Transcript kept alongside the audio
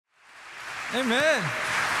Amen.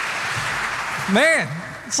 Man,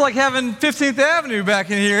 it's like having 15th Avenue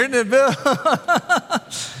back in here, isn't it, Bill? I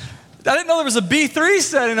didn't know there was a B3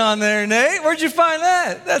 setting on there, Nate. Where'd you find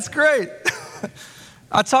that? That's great.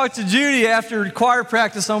 I talked to Judy after choir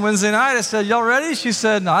practice on Wednesday night. I said, y'all ready? She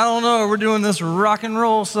said, I don't know. We're doing this rock and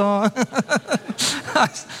roll song.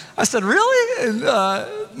 I said, really? And,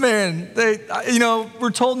 man,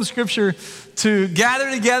 we're told in Scripture to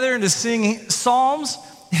gather together and to sing psalms,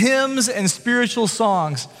 hymns, and spiritual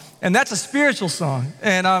songs. And that's a spiritual song.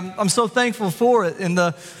 And I'm so thankful for it and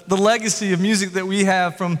the legacy of music that we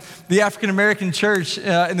have from the African American church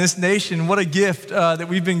in this nation. What a gift that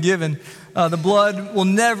we've been given. The blood will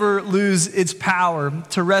never lose its power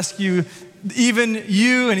to rescue even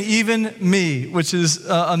you and even me, which is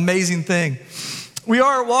an amazing thing. We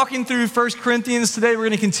are walking through 1 Corinthians today. We're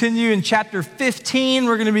going to continue in chapter 15.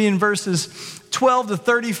 We're going to be in verses 12 to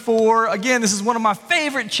 34. Again, this is one of my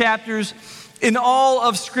favorite chapters in all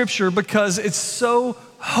of Scripture because it's so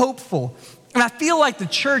hopeful. And I feel like the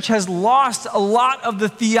church has lost a lot of the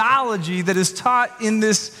theology that is taught in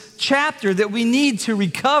this chapter that we need to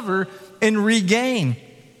recover and regain.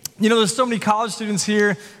 You know, there's so many college students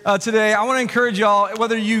here today. I want to encourage y'all,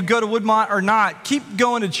 whether you go to Woodmont or not, keep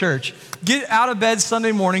going to church. Get out of bed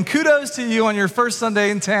Sunday morning. Kudos to you on your first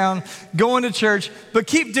Sunday in town, going to church, but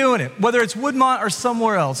keep doing it, whether it's Woodmont or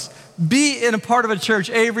somewhere else. Be in a part of a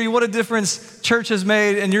church. Avery, what a difference church has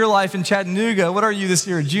made in your life in Chattanooga. What are you this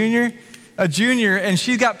year, a junior? A junior, and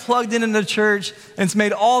she got plugged into the church, and it's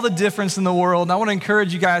made all the difference in the world. And I want to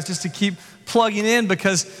encourage you guys just to keep plugging in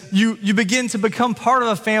because you begin to become part of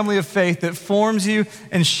a family of faith that forms you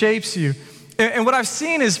and shapes you. And what I've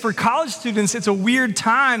seen is for college students, it's a weird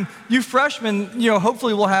time. You freshmen,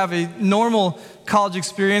 hopefully will have a normal college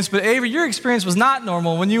experience, but Avery, your experience was not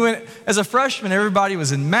normal. When you went as a freshman, everybody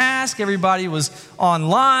was in mask, everybody was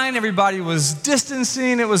online, everybody was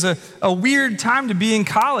distancing. It was a weird time to be in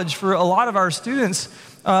college for a lot of our students.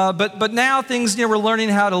 But now things, we're learning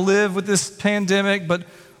how to live with this pandemic. But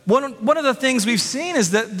one of the things we've seen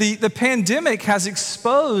is that the pandemic has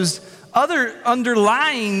exposed other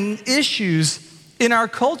underlying issues in our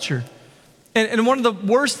culture. And one of the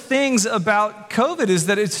worst things about COVID is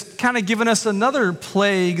that it's kind of given us another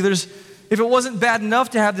plague. If it wasn't bad enough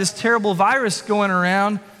to have this terrible virus going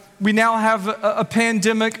around, we now have a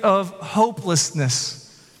pandemic of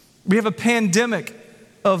hopelessness. We have a pandemic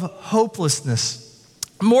of hopelessness.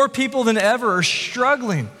 More people than ever are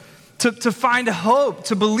struggling to find hope,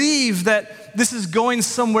 to believe that this is going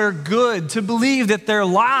somewhere good, to believe that their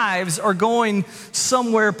lives are going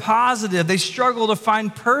somewhere positive. They struggle to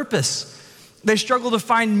find purpose. They struggle to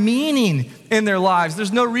find meaning in their lives.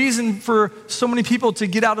 There's no reason for so many people to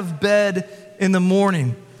get out of bed in the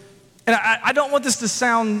morning. And I don't want this to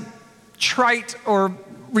sound trite or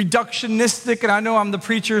reductionistic, and I know I'm the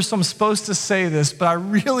preacher, so I'm supposed to say this, but I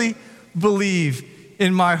really believe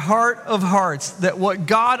in my heart of hearts that what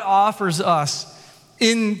God offers us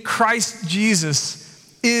in Christ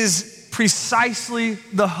Jesus is precisely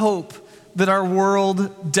the hope that our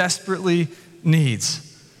world desperately needs.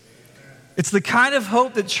 It's the kind of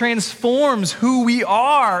hope that transforms who we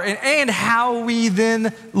are and how we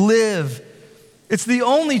then live. It's the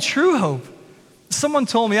only true hope. Someone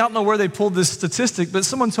told me, I don't know where they pulled this statistic, but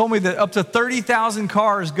someone told me that up to 30,000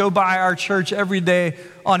 cars go by our church every day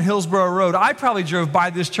on Hillsborough Road. I probably drove by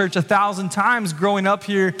this church 1,000 times growing up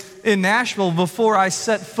here in Nashville before I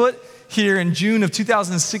set foot here in June of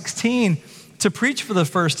 2016 to preach for the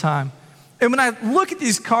first time. And when I look at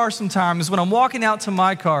these cars sometimes, when I'm walking out to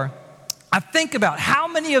my car, I think about how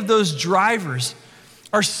many of those drivers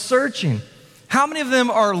are searching, how many of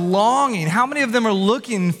them are longing, how many of them are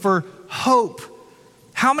looking for hope.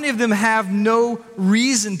 How many of them have no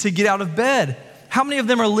reason to get out of bed? How many of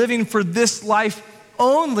them are living for this life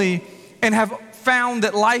only and have found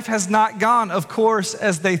that life has not gone, of course,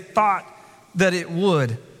 as they thought that it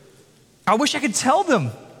would? I wish I could tell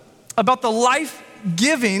them about the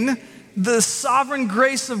life-giving, the sovereign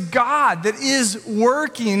grace of God that is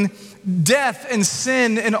working death and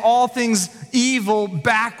sin and all things evil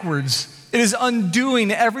backwards. It is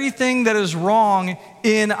undoing everything that is wrong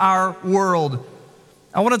in our world.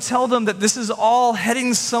 I want to tell them that this is all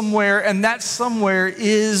heading somewhere, and that somewhere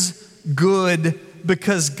is good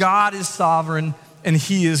because God is sovereign and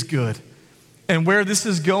He is good. And where this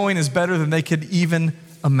is going is better than they could even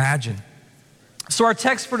imagine. So our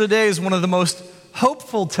text for today is one of the most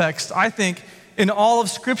hopeful texts, I think, in all of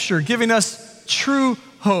Scripture, giving us true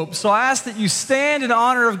hope. So I ask that you stand in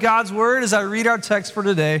honor of God's word as I read our text for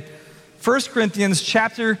today. 1 Corinthians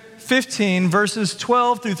chapter 15, verses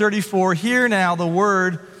 12 through 34. Hear now the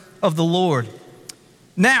word of the Lord.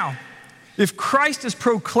 Now, If Christ is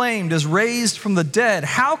proclaimed as raised from the dead,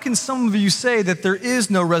 how can some of you say that there is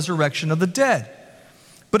no resurrection of the dead?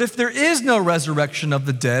 But if there is no resurrection of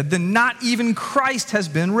the dead, then not even Christ has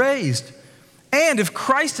been raised. And if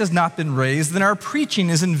Christ has not been raised, then our preaching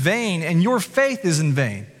is in vain and your faith is in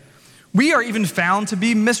vain. We are even found to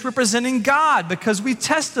be misrepresenting God because we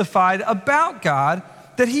testified about God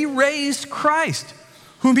that he raised Christ,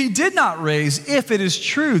 whom he did not raise, if it is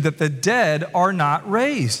true that the dead are not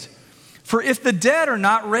raised. For if the dead are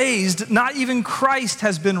not raised, not even Christ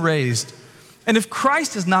has been raised. And if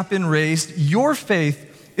Christ has not been raised, your faith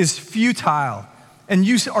is futile, and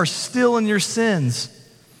you are still in your sins.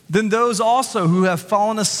 Then those also who have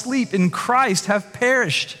fallen asleep in Christ have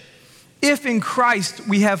perished. If in Christ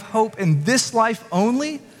we have hope in this life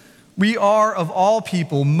only, we are of all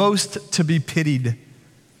people most to be pitied.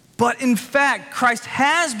 But in fact, Christ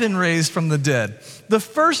has been raised from the dead, the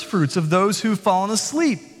firstfruits of those who've fallen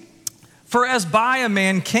asleep. For as by a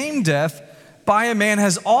man came death, by a man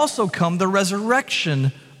has also come the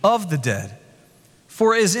resurrection of the dead.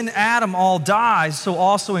 For as in Adam all die, so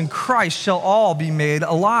also in Christ shall all be made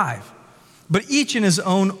alive. But each in his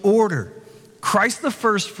own order. Christ the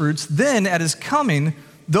firstfruits, then at his coming,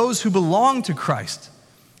 those who belong to Christ.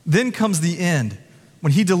 Then comes the end,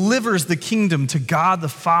 when he delivers the kingdom to God the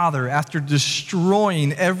Father after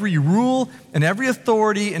destroying every rule and every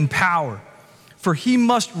authority and power. For he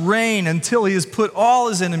must reign until he has put all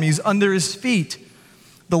his enemies under his feet.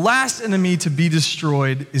 The last enemy to be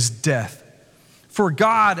destroyed is death. For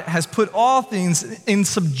God has put all things in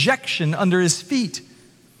subjection under his feet.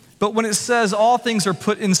 But when it says all things are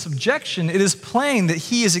put in subjection, it is plain that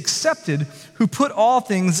he is accepted who put all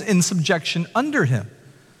things in subjection under him.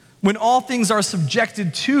 When all things are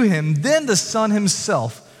subjected to him, then the Son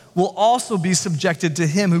himself will also be subjected to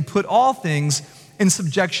him who put all things in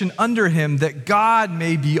subjection under him, that God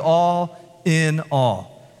may be all in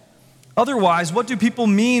all. Otherwise, what do people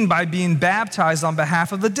mean by being baptized on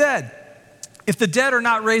behalf of the dead? If the dead are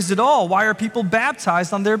not raised at all, why are people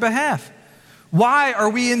baptized on their behalf? Why are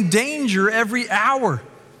we in danger every hour?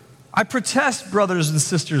 I protest, brothers and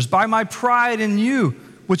sisters, by my pride in you,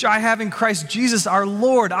 which I have in Christ Jesus our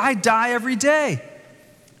Lord, I die every day.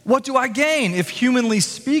 What do I gain? If humanly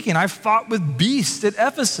speaking, I fought with beasts at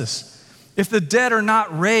Ephesus. If the dead are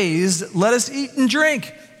not raised, let us eat and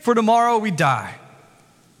drink, for tomorrow we die.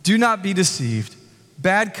 Do not be deceived.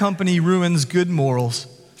 Bad company ruins good morals.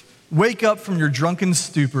 Wake up from your drunken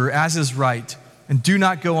stupor, as is right, and do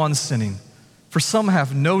not go on sinning, for some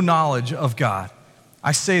have no knowledge of God.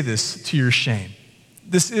 I say this to your shame.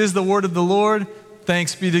 This is the word of the Lord.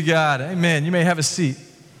 Thanks be to God. Amen. You may have a seat.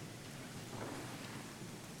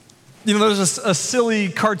 You know, there's a silly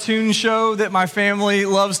cartoon show that my family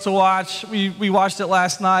loves to watch. We watched it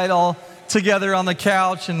last night all together on the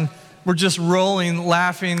couch, and we're just rolling,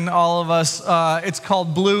 laughing, all of us. It's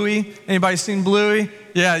called Bluey. Anybody seen Bluey?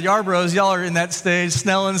 Yeah, Yarbroughs, y'all are in that stage.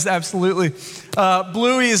 Snellens, absolutely.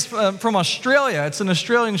 Bluey is from Australia. It's an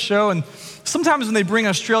Australian show, and sometimes when they bring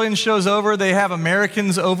Australian shows over, they have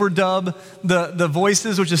Americans overdub the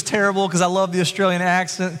voices, which is terrible because I love the Australian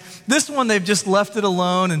accent. This one, they've just left it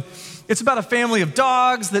alone, and it's about a family of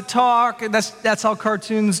dogs that talk, and that's how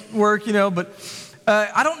cartoons work, you know, but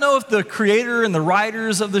I don't know if the creator and the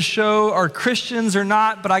writers of the show are Christians or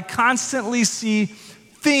not, but I constantly see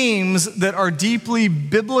themes that are deeply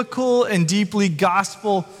biblical and deeply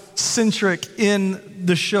gospel-centric in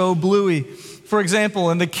the show Bluey. For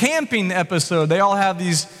example, in the camping episode, they all have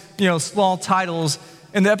these, small titles.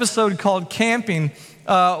 In the episode called Camping,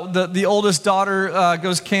 the oldest daughter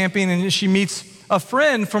goes camping and she meets a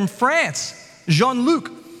friend from France,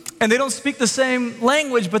 Jean-Luc. And they don't speak the same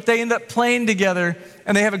language, but they end up playing together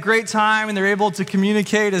and they have a great time and they're able to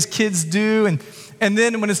communicate as kids do. And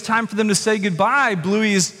then when it's time for them to say goodbye,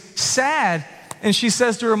 Bluey is sad. And she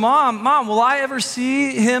says to her mom, will I ever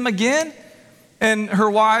see him again? And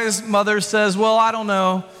her wise mother says, well, I don't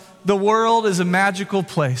know. The world is a magical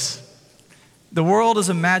place. The world is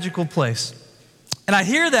a magical place. And I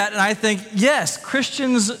hear that and I think, yes,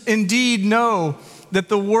 Christians indeed know that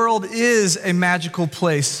the world is a magical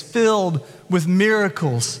place filled with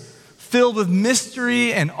miracles, filled with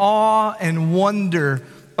mystery and awe and wonder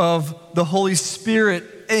of the Holy Spirit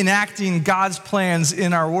enacting God's plans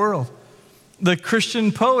in our world. The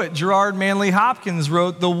Christian poet Gerard Manley Hopkins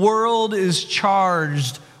wrote, "The world is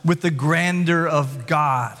charged with the grandeur of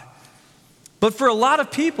God." But for a lot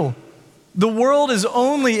of people, the world is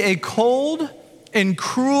only a cold and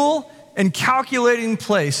cruel and calculating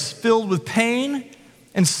place filled with pain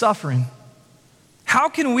and suffering. How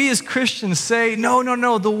can we as Christians say, no,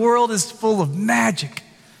 the world is full of magic.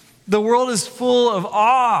 The world is full of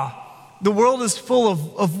awe The world is full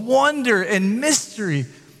of wonder and mystery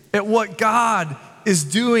at what God is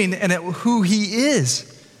doing and at who he is.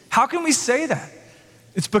 How can we say that?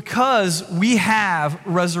 It's because we have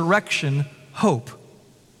resurrection hope.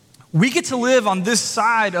 We get to live on this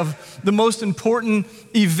side of the most important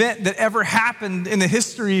event that ever happened in the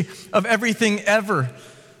history of everything ever,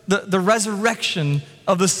 the resurrection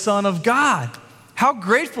of the Son of God. How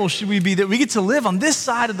grateful should we be that we get to live on this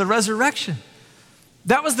side of the resurrection?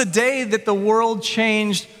 That was the day that the world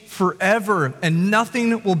changed forever and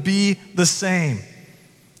nothing will be the same.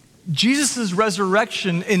 Jesus'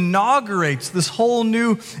 resurrection inaugurates this whole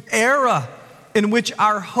new era in which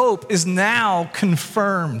our hope is now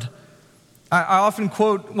confirmed. I often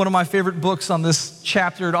quote one of my favorite books on this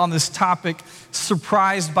chapter, on this topic,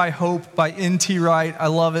 Surprised by Hope by N.T. Wright. I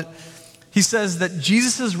love it. He says that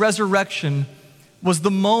Jesus' resurrection was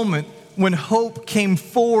the moment when hope came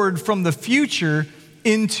forward from the future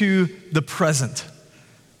into the present.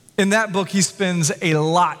 In that book, he spends a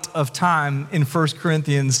lot of time in 1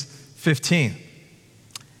 Corinthians 15.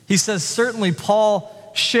 He says, certainly Paul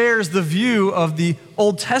shares the view of the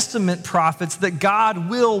Old Testament prophets that God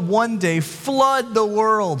will one day flood the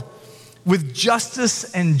world with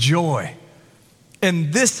justice and joy.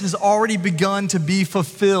 And this has already begun to be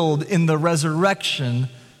fulfilled in the resurrection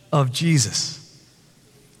of Jesus.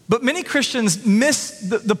 But many Christians miss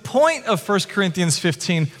the point of 1 Corinthians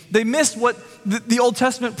 15. They miss what the Old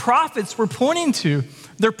Testament prophets were pointing to.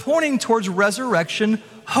 They're pointing towards resurrection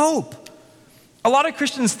hope. A lot of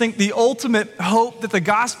Christians think the ultimate hope that the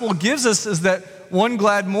gospel gives us is that one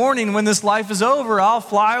glad morning when this life is over, I'll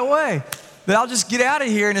fly away. That I'll just get out of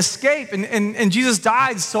here and escape. And Jesus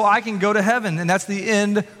died so I can go to heaven. And that's the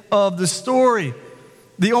end of the story.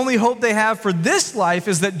 The only hope they have for this life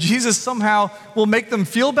is that Jesus somehow will make them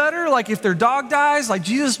feel better. Like if their dog dies, like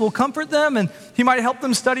Jesus will comfort them and he might help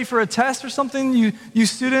them study for a test or something. You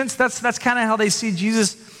students, that's kind of how they see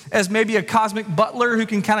Jesus, as maybe a cosmic butler who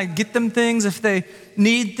can kind of get them things if they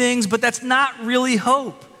need things. But that's not really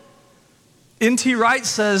hope. N.T. Wright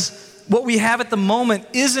says, what we have at the moment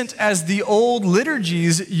isn't, as the old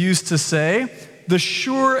liturgies used to say, the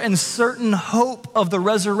sure and certain hope of the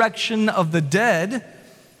resurrection of the dead,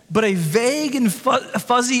 but a vague and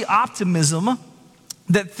fuzzy optimism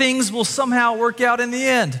that things will somehow work out in the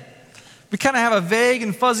end. We kind of have a vague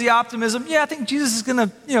and fuzzy optimism. Yeah, I think Jesus is going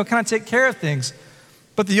to, kind of take care of things.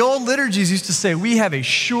 But the old liturgies used to say we have a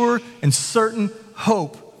sure and certain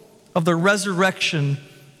hope of the resurrection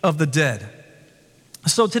of the dead.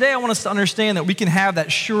 So today I want us to understand that we can have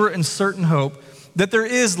that sure and certain hope that there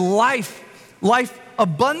is life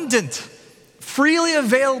abundant, freely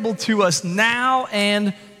available to us now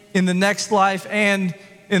and in the next life and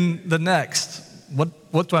in the next.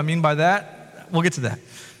 What do I mean by that? We'll get to that.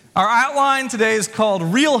 Our outline today is called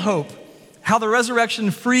Real Hope, how the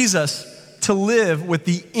resurrection frees us to live with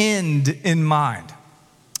the end in mind.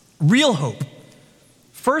 Real hope.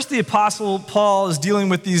 First, the Apostle Paul is dealing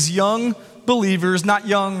with these young believers, not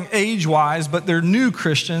young age-wise, but they're new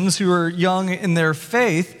Christians who are young in their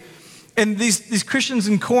faith. And these Christians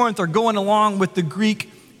in Corinth are going along with the Greek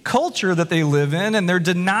culture that they live in, and they're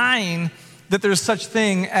denying that there's such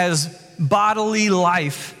thing as bodily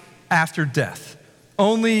life after death.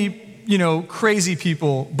 Only, crazy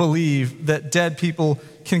people believe that dead people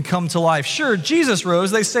can come to life. Sure, Jesus rose.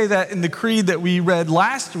 They say that in the creed that we read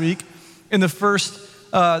last week in the first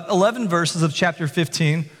 11 verses of chapter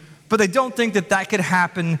 15, but they don't think that could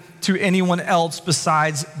happen to anyone else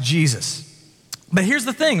besides Jesus. But here's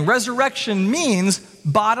the thing, resurrection means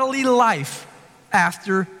bodily life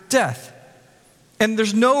after death. And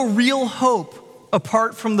there's no real hope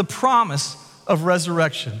apart from the promise of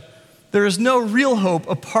resurrection. There is no real hope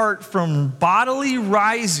apart from bodily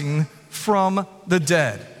rising from the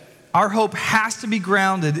dead. Our hope has to be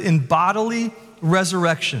grounded in bodily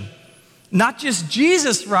resurrection. Not just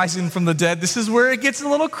Jesus rising from the dead. This is where it gets a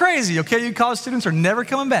little crazy, okay? You college students are never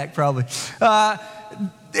coming back, probably.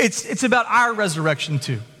 It's about our resurrection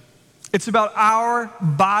too. It's about our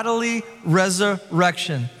bodily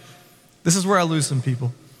resurrection. This is where I lose some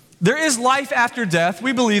people. There is life after death.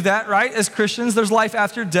 We believe that, right? As Christians, there's life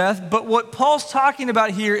after death. But what Paul's talking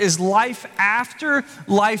about here is life after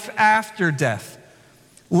death.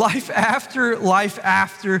 Life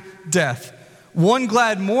after death. One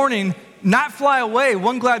glad morning, not fly away.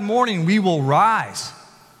 One glad morning, we will rise.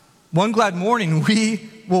 One glad morning, we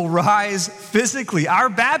will rise physically. Our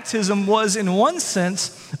baptism was, in one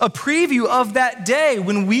sense, a preview of that day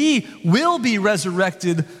when we will be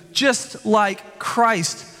resurrected just like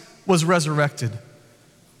Christ was resurrected.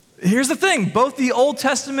 Here's the thing, both the Old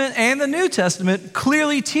Testament and the New Testament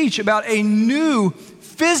clearly teach about a new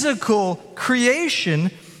physical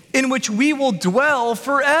creation in which we will dwell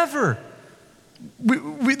forever.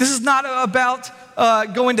 This is not about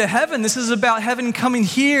going to heaven. This is about heaven coming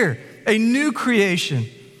here, a new creation.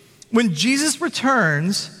 When Jesus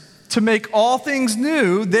returns to make all things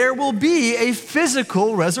new, there will be a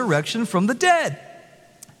physical resurrection from the dead.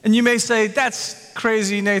 And you may say, that's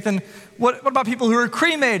crazy, Nathan. What about people who are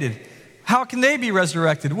cremated? How can they be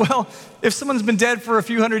resurrected? Well, if someone's been dead for a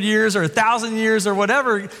few hundred years or 1,000 years or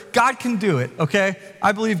whatever, God can do it, okay?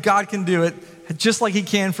 I believe God can do it just like he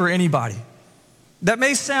can for anybody. That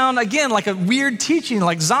may sound, again, like a weird teaching,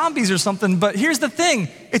 like zombies or something, but here's the thing.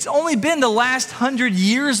 It's only been the last 100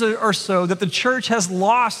 years or so that the church has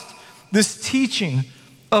lost this teaching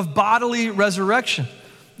of bodily resurrection.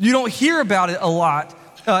 You don't hear about it a lot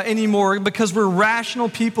anymore because we're rational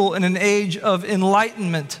people in an age of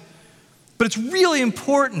enlightenment. But it's really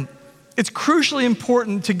important. It's crucially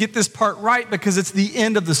important to get this part right because it's the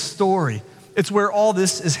end of the story. It's where all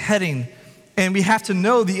this is heading. And we have to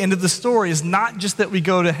know the end of the story is not just that we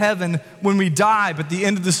go to heaven when we die, but the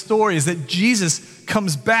end of the story is that Jesus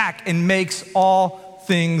comes back and makes all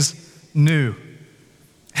things new.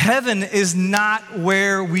 Heaven is not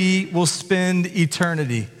where we will spend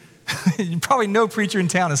eternity. You probably no preacher in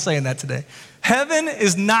town is saying that today. Heaven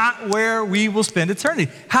is not where we will spend eternity.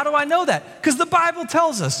 How do I know that? Because the Bible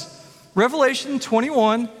tells us. Revelation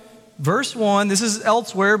 21, verse 1, this is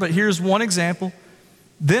elsewhere, but here's one example.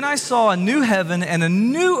 Then I saw a new heaven and a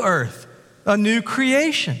new earth, a new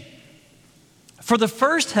creation. For the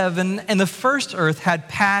first heaven and the first earth had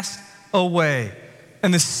passed away,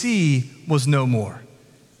 and the sea was no more.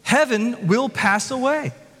 Heaven will pass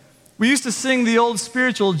away. We used to sing the old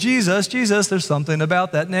spiritual, Jesus, Jesus, there's something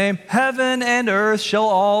about that name. Heaven and earth shall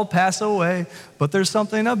all pass away, but there's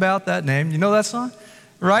something about that name. You know that song?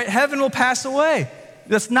 Right? Heaven will pass away.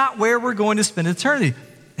 That's not where we're going to spend eternity.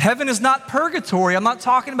 Heaven is not purgatory. I'm not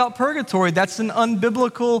talking about purgatory. That's an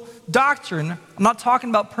unbiblical doctrine. I'm not talking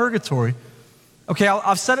about purgatory. Okay,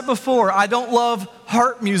 I've said it before. I don't love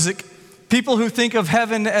harp music. People who think of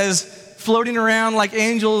heaven as floating around like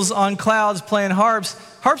angels on clouds playing harps.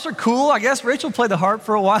 Harps are cool, I guess. Rachel played the harp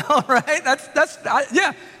for a while, right?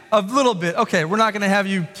 Yeah, a little bit. Okay, we're not going to have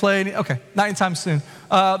you play okay, not anytime soon.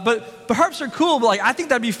 But harps are cool, but like I think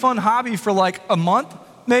that'd be a fun hobby for like a month,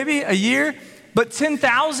 maybe a year. But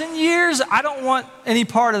 10,000 years, I don't want any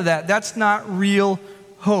part of that. That's not real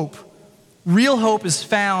hope. Real hope is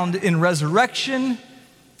found in resurrection,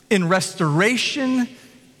 in restoration,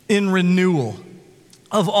 in renewal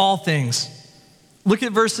of all things. Look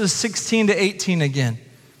at verses 16 to 18 again.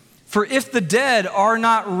 For if the dead are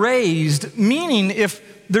not raised, meaning if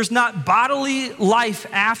there's not bodily life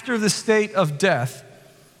after the state of death,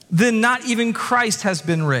 then not even Christ has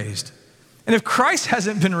been raised. And if Christ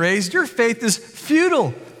hasn't been raised, your faith is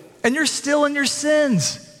futile and you're still in your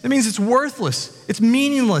sins. That means it's worthless, it's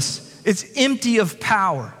meaningless, it's empty of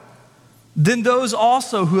power. Then those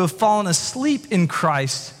also who have fallen asleep in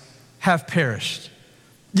Christ have perished.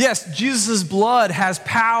 Yes, Jesus' blood has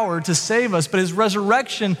power to save us, but his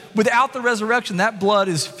resurrection, without the resurrection, that blood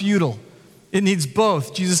is futile. It needs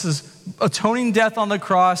both Jesus' atoning death on the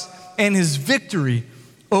cross and his victory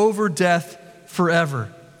over death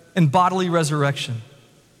forever and bodily resurrection.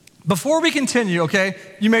 Before we continue, okay,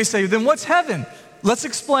 you may say, then what's heaven? Let's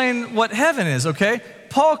explain what heaven is, okay?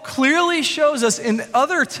 Paul clearly shows us in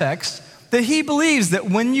other texts that he believes that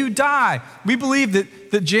when you die, we believe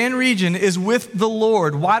that Jan Region is with the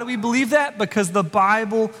Lord. Why do we believe that? Because the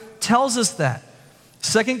Bible tells us that.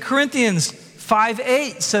 2 Corinthians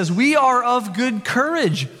 5:8 says, we are of good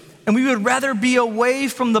courage, and we would rather be away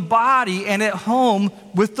from the body and at home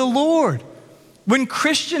with the Lord. When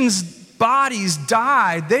Christians' bodies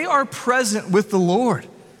die, they are present with the Lord.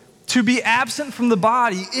 To be absent from the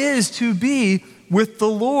body is to be with the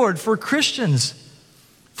Lord for Christians.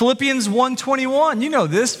 Philippians 1:21, you know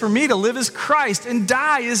this, for me to live is Christ and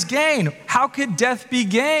die is gain. How could death be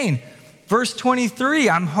gain? Verse 23,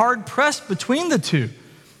 I'm hard pressed between the two.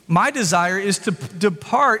 My desire is to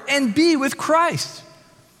depart and be with Christ.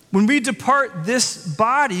 When we depart this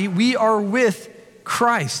body, we are with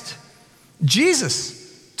Christ.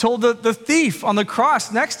 Jesus told the thief on the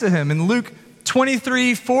cross next to him in Luke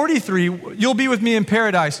 23:43, you'll be with me in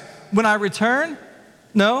paradise. When I return?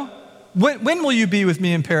 No. When will you be with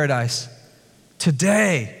me in paradise?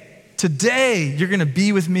 Today. Today you're going to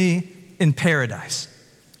be with me in paradise.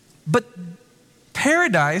 But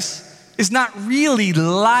paradise is not really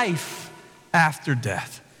life after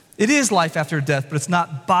death. It is life after death, but it's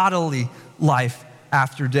not bodily life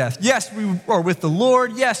after death. Yes, we are with the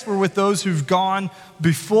Lord. Yes, we're with those who've gone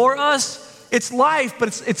before us. It's life,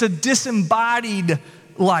 but it's a disembodied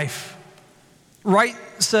life. Wright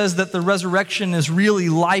says that the resurrection is really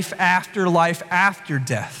life after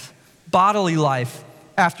death, bodily life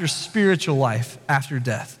after spiritual life after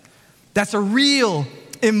death. That's a real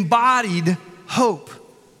embodied hope.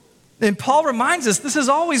 And Paul reminds us this has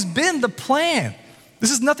always been the plan.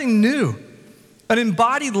 This is nothing new. An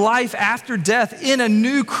embodied life after death in a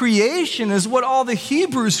new creation is what all the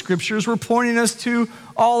Hebrew scriptures were pointing us to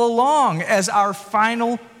all along as our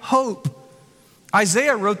final hope.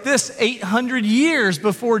 Isaiah wrote this 800 years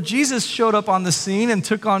before Jesus showed up on the scene and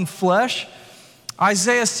took on flesh.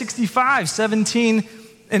 Isaiah 65, 17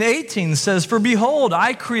 and 18 says, "For behold,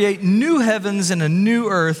 I create new heavens and a new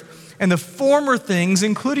earth, and the former things,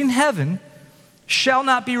 including heaven, shall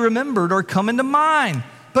not be remembered or come into mind.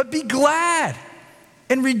 But be glad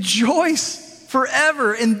and rejoice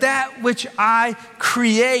forever in that which I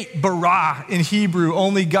create." Bara in Hebrew,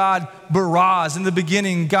 only God baras. In the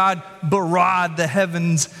beginning, God bara'd the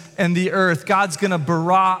heavens and the earth. God's gonna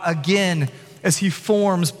bara again as he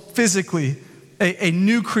forms physically a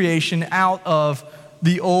new creation out of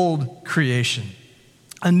the old creation.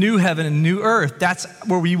 A new heaven and new earth. That's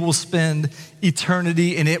where we will spend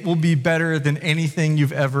eternity, and it will be better than anything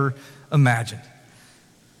you've ever imagined.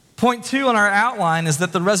 Point 2 on our outline is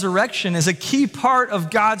that the resurrection is a key part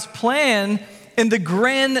of God's plan in the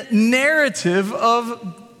grand narrative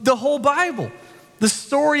of the whole Bible. The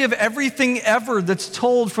story of everything ever that's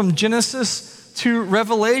told from Genesis to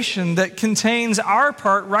Revelation that contains our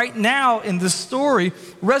part right now in this story.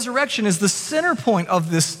 Resurrection is the center point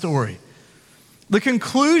of this story. The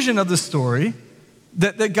conclusion of the story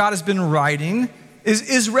that God has been writing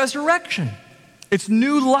is resurrection. It's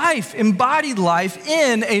new life, embodied life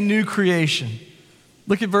in a new creation.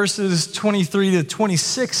 Look at verses 23 to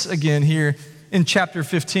 26 again here in chapter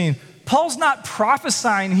 15. Paul's not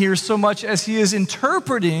prophesying here so much as he is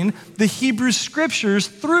interpreting the Hebrew scriptures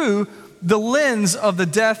through the lens of the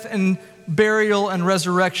death and burial and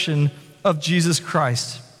resurrection of Jesus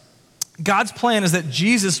Christ. God's plan is that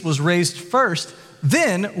Jesus was raised first,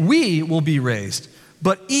 then we will be raised,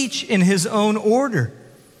 but each in his own order.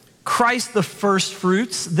 Christ the first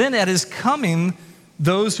fruits, then at his coming,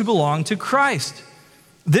 those who belong to Christ.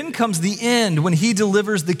 Then comes the end when he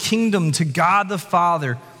delivers the kingdom to God the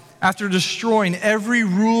Father after destroying every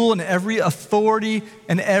rule and every authority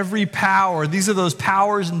and every power. These are those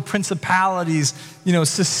powers and principalities,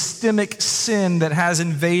 systemic sin that has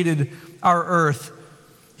invaded our earth.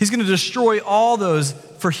 He's going to destroy all those,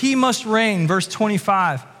 for he must reign, verse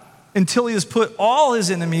 25, until he has put all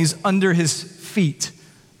his enemies under his feet.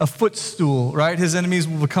 A footstool, right? His enemies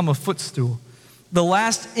will become a footstool. The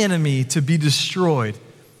last enemy to be destroyed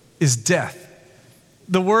is death.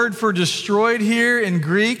 The word for destroyed here in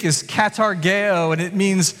Greek is katargeo, and it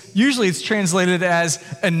means, usually it's translated as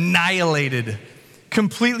annihilated,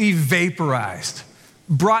 completely vaporized,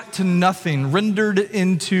 brought to nothing, rendered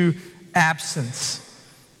into absence.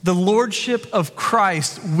 The lordship of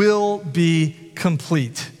Christ will be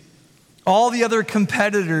complete. All the other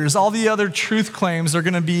competitors, all the other truth claims are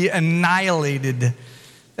going to be annihilated.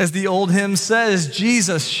 As the old hymn says,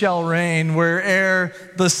 Jesus shall reign where'er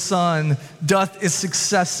the sun doth its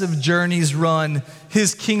successive journeys run.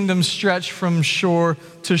 His kingdom stretch from shore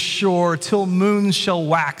to shore till moons shall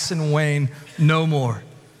wax and wane no more.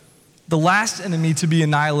 The last enemy to be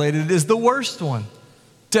annihilated is the worst one,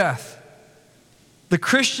 death. The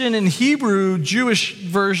Christian and Hebrew Jewish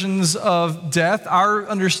versions of death, our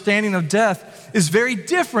understanding of death, is very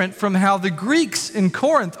different from how the Greeks in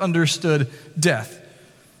Corinth understood death.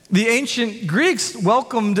 The ancient Greeks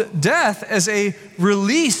welcomed death as a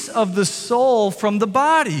release of the soul from the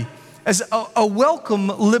body, as a welcome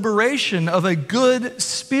liberation of a good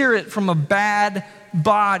spirit from a bad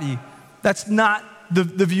body. That's not the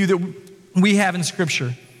view that we have in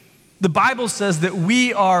Scripture. The Bible says that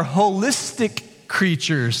we are holistic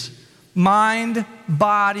creatures, mind,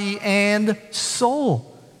 body, and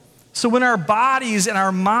soul. So when our bodies and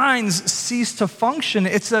our minds cease to function,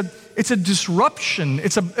 it's a disruption,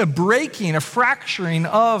 it's a breaking, a fracturing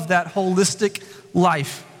of that holistic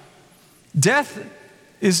life. Death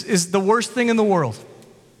is the worst thing in the world.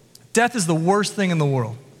 Death is the worst thing in the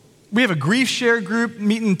world. We have a grief share group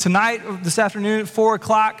meeting tonight, this afternoon at 4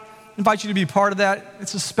 o'clock. I invite you to be part of that.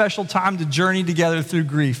 It's a special time to journey together through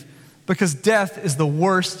grief, because death is the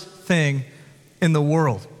worst thing in the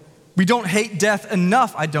world. We don't hate death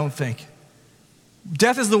enough, I don't think.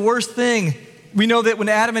 Death is the worst thing. We know that when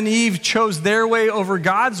Adam and Eve chose their way over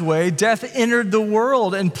God's way, death entered the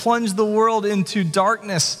world and plunged the world into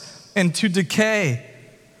darkness and to decay.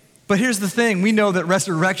 But here's the thing, we know that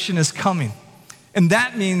resurrection is coming. And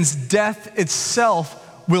that means death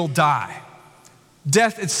itself will die.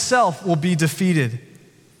 Death itself will be defeated.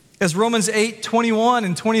 As Romans 8:21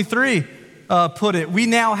 and 23 put it, we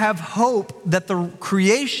now have hope that the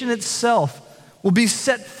creation itself will be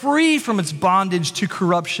set free from its bondage to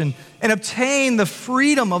corruption and obtain the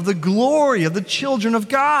freedom of the glory of the children of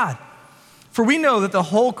God. For we know that the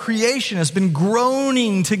whole creation has been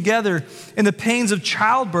groaning together in the pains of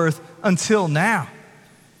childbirth until now.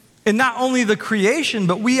 And not only the creation,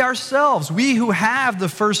 but we ourselves, we who have the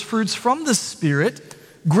first fruits from the Spirit,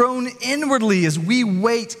 groan inwardly as we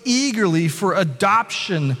wait eagerly for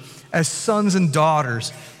adoption as sons and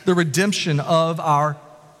daughters, the redemption of our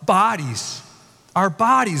bodies. Our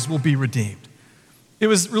bodies will be redeemed. It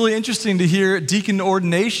was really interesting to hear deacon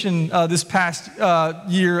ordination this past a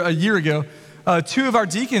year ago. Two of our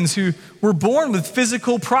deacons who were born with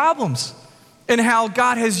physical problems and how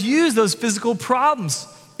God has used those physical problems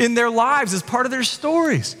in their lives as part of their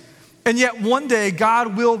stories. And yet one day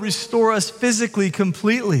God will restore us physically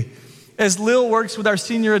completely. As Lil works with our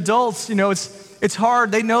senior adults, it's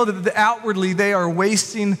hard. They know that outwardly they are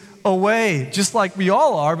wasting away, just like we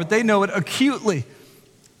all are, but they know it acutely.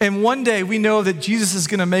 And one day we know that Jesus is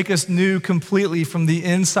going to make us new completely from the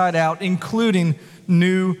inside out, including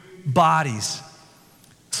new bodies.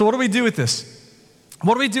 So what do we do with this?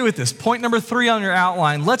 What do we do with this? Point number 3 on your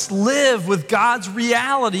outline. Let's live with God's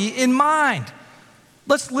reality in mind.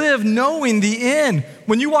 Let's live knowing the end.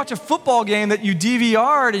 When you watch a football game that you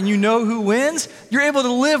DVR'd and you know who wins, you're able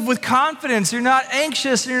to live with confidence. You're not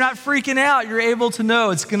anxious and you're not freaking out. You're able to know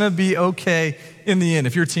it's going to be okay in the end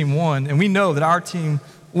if your team won, and we know that our team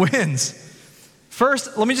wins.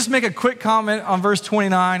 First, let me just make a quick comment on verse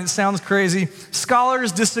 29. It sounds crazy.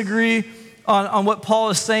 Scholars disagree on what Paul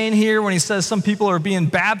is saying here when he says some people are being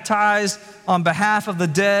baptized on behalf of the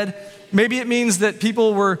dead. Maybe it means that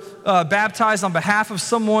people were baptized on behalf of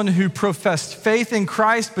someone who professed faith in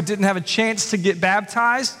Christ but didn't have a chance to get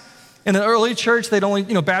baptized. In the early church, they'd only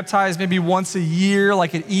baptize maybe once a year,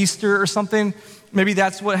 like at Easter or something. Maybe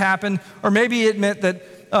that's what happened. Or maybe it meant that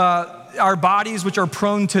our bodies, which are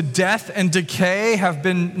prone to death and decay, have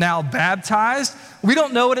been now baptized. We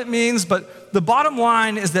don't know what it means, but the bottom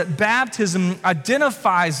line is that baptism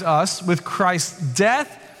identifies us with Christ's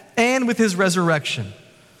death and with his resurrection.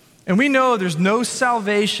 And we know there's no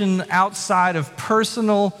salvation outside of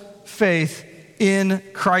personal faith in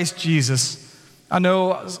Christ Jesus. I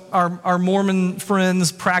know our Mormon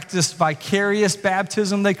friends practice vicarious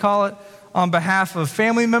baptism, they call it, on behalf of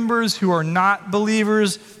family members who are not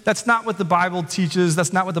believers. That's not what the Bible teaches.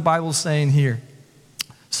 That's not what the Bible's saying here.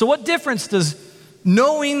 So what difference does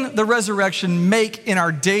knowing the resurrection make in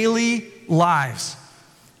our daily lives?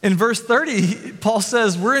 In verse 30, Paul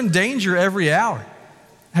says we're in danger every hour.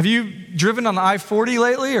 Have you driven on I-40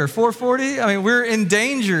 lately or 440? I mean, we're in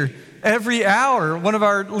danger every hour. One of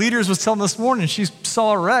our leaders was telling this morning she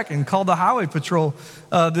saw a wreck and called the highway patrol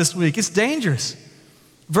this week. It's dangerous.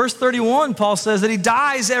 Verse 31, Paul says that he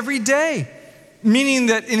dies every day, meaning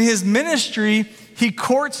that in his ministry, he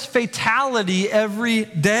courts fatality every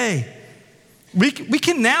day. We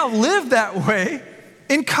can now live that way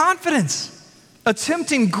in confidence,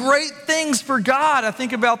 attempting great things for God. I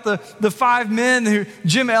think about the 5 men,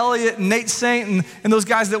 Jim Elliott and Nate Saint and those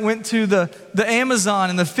guys that went to the Amazon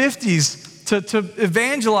in the 50s to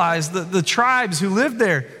evangelize the tribes who lived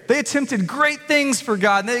there. They attempted great things for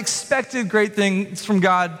God, and they expected great things from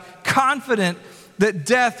God, confident that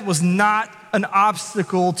death was not an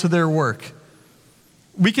obstacle to their work.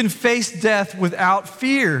 We can face death without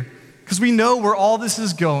fear because we know where all this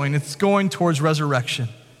is going. It's going towards resurrection.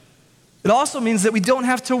 It also means that we don't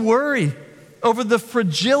have to worry over the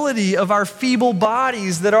fragility of our feeble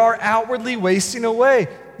bodies that are outwardly wasting away.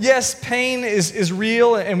 Yes, pain is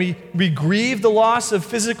real, and we grieve the loss of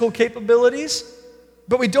physical capabilities,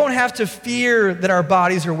 but we don't have to fear that our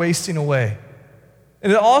bodies are wasting away.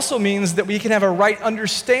 And it also means that we can have a right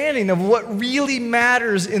understanding of what really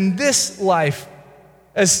matters in this life.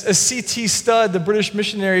 As C.T. Studd, the British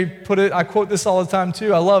missionary, put it, I quote this all the time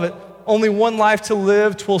too, I love it. Only one life to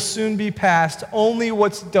live, 'twill soon be past. Only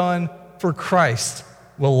what's done for Christ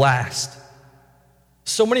will last.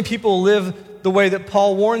 So many people live the way that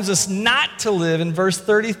Paul warns us not to live in verse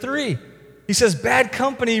 33. He says, bad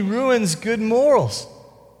company ruins good morals.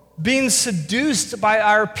 Being seduced by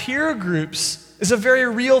our peer groups is a very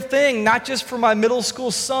real thing, not just for my middle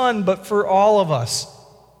school son, but for all of us.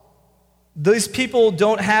 These people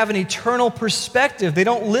don't have an eternal perspective. They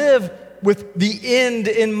don't live with the end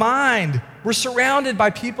in mind. We're surrounded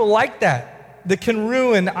by people like that can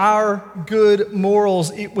ruin our good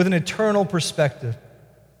morals with an eternal perspective.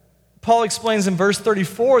 Paul explains in verse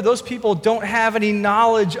 34, those people don't have any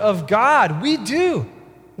knowledge of God. We do.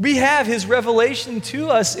 We have his revelation to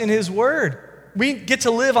us in his word. We get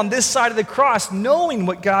to live on this side of the cross knowing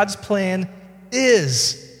what God's plan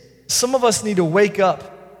is. Some of us need to wake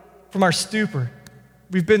up from our stupor.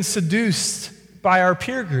 We've been seduced by our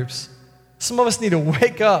peer groups. Some of us need to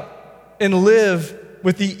wake up and live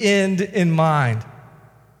with the end in mind.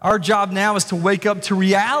 Our job now is to wake up to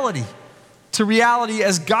reality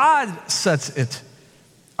as God sets it.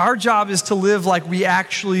 Our job is to live like we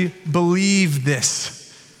actually believe this.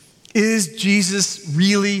 Is Jesus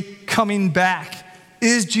really coming back?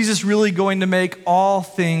 Is Jesus really going to make all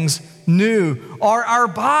things new? Are our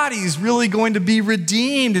bodies really going to be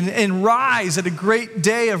redeemed and rise at a great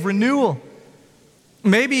day of renewal?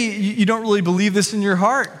 Maybe you don't really believe this in your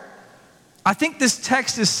heart. I think this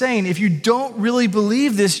text is saying if you don't really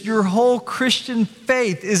believe this, your whole Christian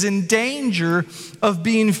faith is in danger of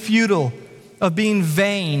being futile, of being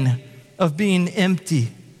vain, of being empty.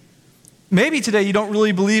 Maybe today you don't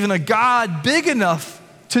really believe in a God big enough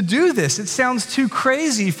to do this. It sounds too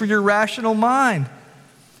crazy for your rational mind.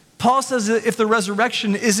 Paul says that if the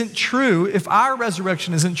resurrection isn't true, if our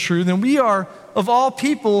resurrection isn't true, then we are, of all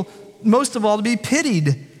people, most of all, to be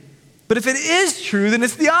pitied. But if it is true, then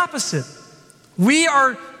it's the opposite. We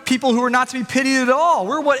are people who are not to be pitied at all.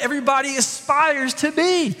 We're what everybody aspires to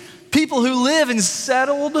be. People who live in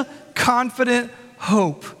settled, confident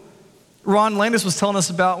hope. Ron Landis was telling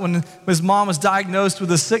us about when his mom was diagnosed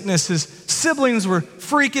with a sickness, his siblings were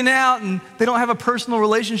freaking out and they don't have a personal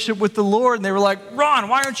relationship with the Lord. And they were like, Ron,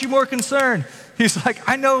 why aren't you more concerned? He's like,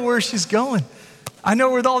 I know where she's going. I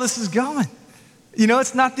know where all this is going. You know,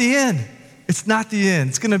 it's not the end. It's not the end.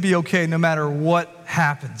 It's going to be okay no matter what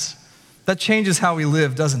happens. That changes how we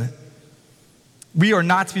live, doesn't it? We are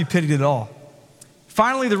not to be pitied at all.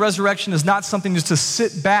 Finally, the resurrection is not something just to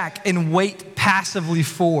sit back and wait passively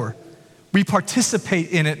for. We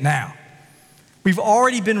participate in it now. We've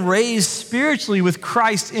already been raised spiritually with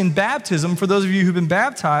Christ in baptism, for those of you who've been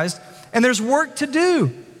baptized, and there's work to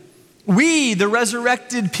do. We, the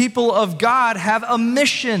resurrected people of God, have a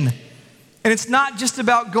mission. And it's not just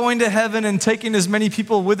about going to heaven and taking as many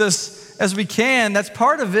people with us as we can. That's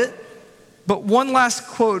part of it. But one last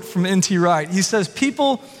quote from N.T. Wright. He says,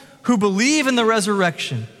 people who believe in the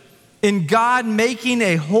resurrection, in God making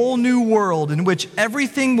a whole new world in which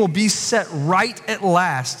everything will be set right at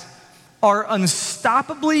last, are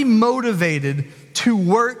unstoppably motivated to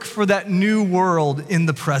work for that new world in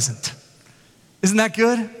the present. Isn't that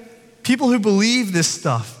good? People who believe this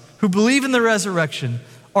stuff, who believe in the resurrection,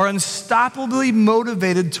 are unstoppably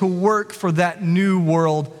motivated to work for that new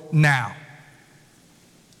world now.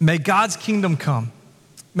 May God's kingdom come.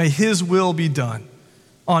 May his will be done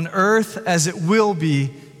on earth as it will be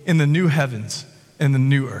in the new heavens and the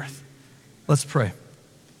new earth. Let's pray.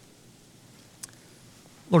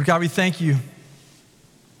 Lord God, we thank you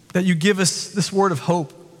that you give us this word of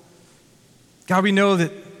hope. God, we know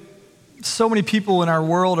that so many people in our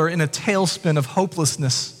world are in a tailspin of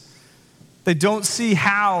hopelessness. They don't see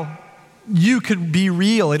how you could be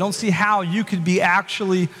real. They don't see how you could be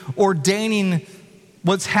actually ordaining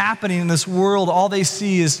what's happening in this world. All they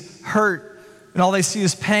see is hurt and all they see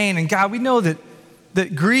is pain. And God, we know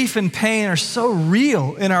that grief and pain are so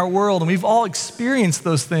real in our world, and we've all experienced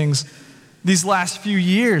those things these last few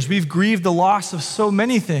years. We've grieved the loss of so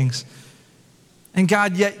many things. And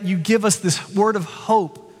God, yet you give us this word of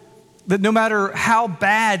hope that no matter how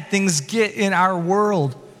bad things get in our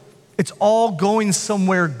world, it's all going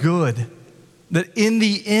somewhere good. That in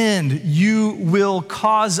the end, you will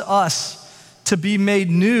cause us to be made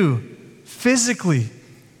new physically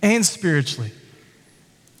and spiritually.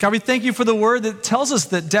 God, we thank you for the word that tells us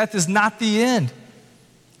that death is not the end.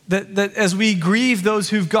 That as we grieve those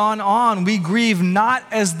who've gone on, we grieve not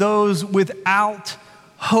as those without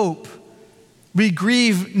hope. We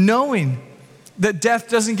grieve knowing that death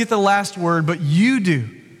doesn't get the last word, but you do.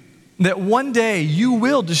 That one day you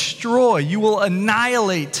will destroy, you will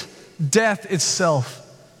annihilate death itself.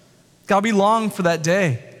 God, we long for that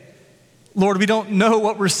day. Lord, we don't know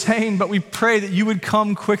what we're saying, but we pray that you would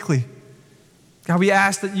come quickly. God, we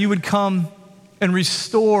ask that you would come and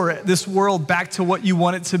restore this world back to what you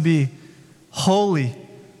want it to be. Holy,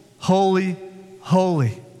 holy,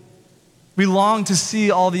 holy. We long to see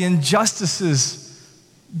all the injustices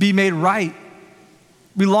be made right.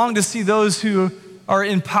 We long to see those who are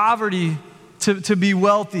in poverty to be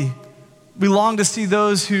wealthy. We long to see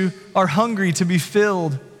those who are hungry to be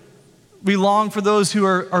filled. We long for those who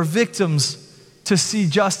are victims to see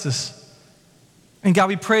justice. And God,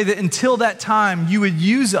 we pray that until that time, you would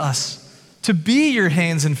use us to be your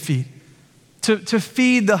hands and feet, to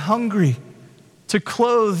feed the hungry, to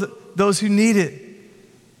clothe those who need it.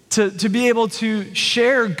 to be able to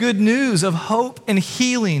share good news of hope and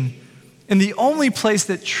healing in the only place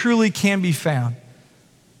that truly can be found.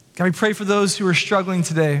 God, we pray for those who are struggling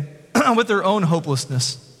today with their own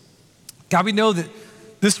hopelessness. God, we know that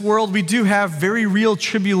this world, we do have very real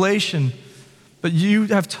tribulation, but you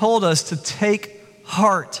have told us to take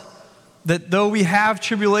heart that though we have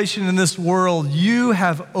tribulation in this world, you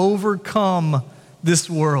have overcome this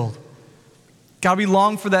world. God, we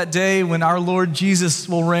long for that day when our Lord Jesus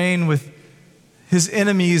will reign with his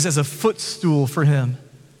enemies as a footstool for him.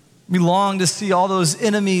 We long to see all those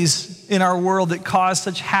enemies in our world that cause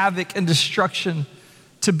such havoc and destruction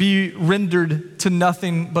to be rendered to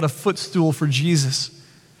nothing but a footstool for Jesus.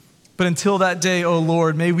 But until that day, oh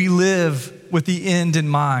Lord, may we live with the end in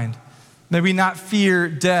mind. May we not fear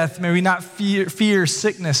death. May we not fear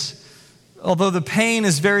sickness. Although the pain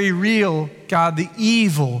is very real, God, the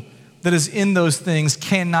evil that is in those things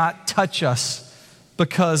cannot touch us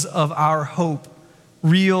because of our hope,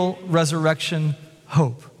 real resurrection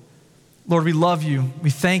hope. Lord, we love you. We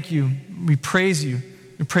thank you. We praise you.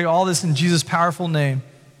 We pray all this in Jesus' powerful name.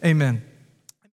 Amen.